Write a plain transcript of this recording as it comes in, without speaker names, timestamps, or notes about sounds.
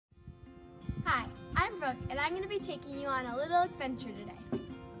Brooke, and I'm going to be taking you on a little adventure today.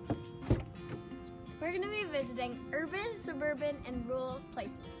 We're going to be visiting urban, suburban, and rural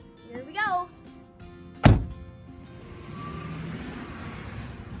places. Here we go.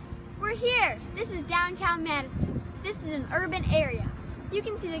 We're here. This is downtown Madison. This is an urban area. You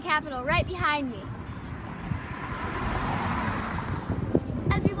can see the Capitol right behind me.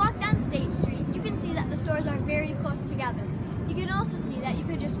 As we walk down State Street, you can see that the stores are very close together. You can also see that you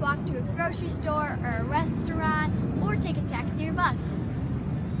could just walk to a grocery store or a restaurant or take a taxi or bus.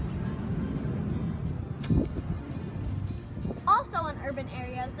 Also in urban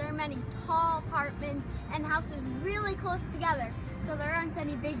areas, there are many tall apartments and houses really close together, so there aren't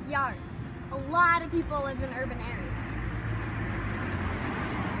any big yards. A lot of people live in urban areas.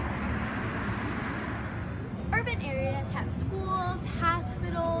 Urban areas have schools,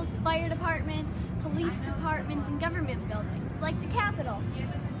 hospitals, fire departments, police departments, and government buildings, like the Capitol.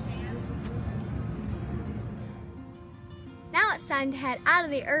 Now it's time to head out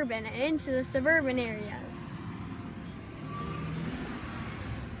of the urban and into the suburban areas.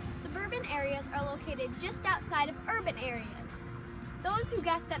 Suburban areas are located just outside of urban areas. Those who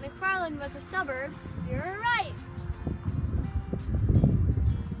guessed that McFarland was a suburb, you're right.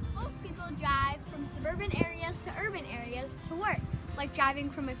 Most people drive from suburban areas to urban areas to work, like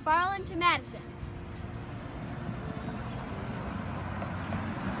driving from McFarland to Madison.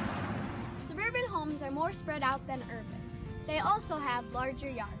 Suburban homes are more spread out than urban. They also have larger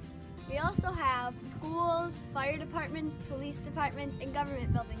yards. We also have schools, fire departments, police departments, and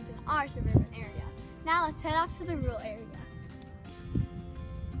government buildings in our suburban area. Now let's head off to the rural area.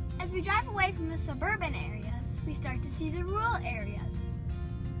 As we drive away from the suburban areas, we start to see the rural areas.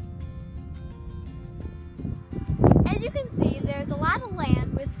 As you can see, there's a lot of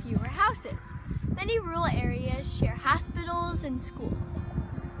land with fewer houses. Many rural areas share hospitals and schools.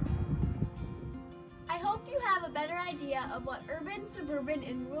 I hope you have a better idea of what urban, suburban,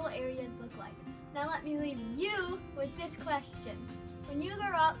 and rural areas look like. Now let me leave you with this question. When you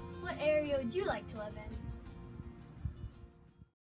grow up, what area would you like to live in?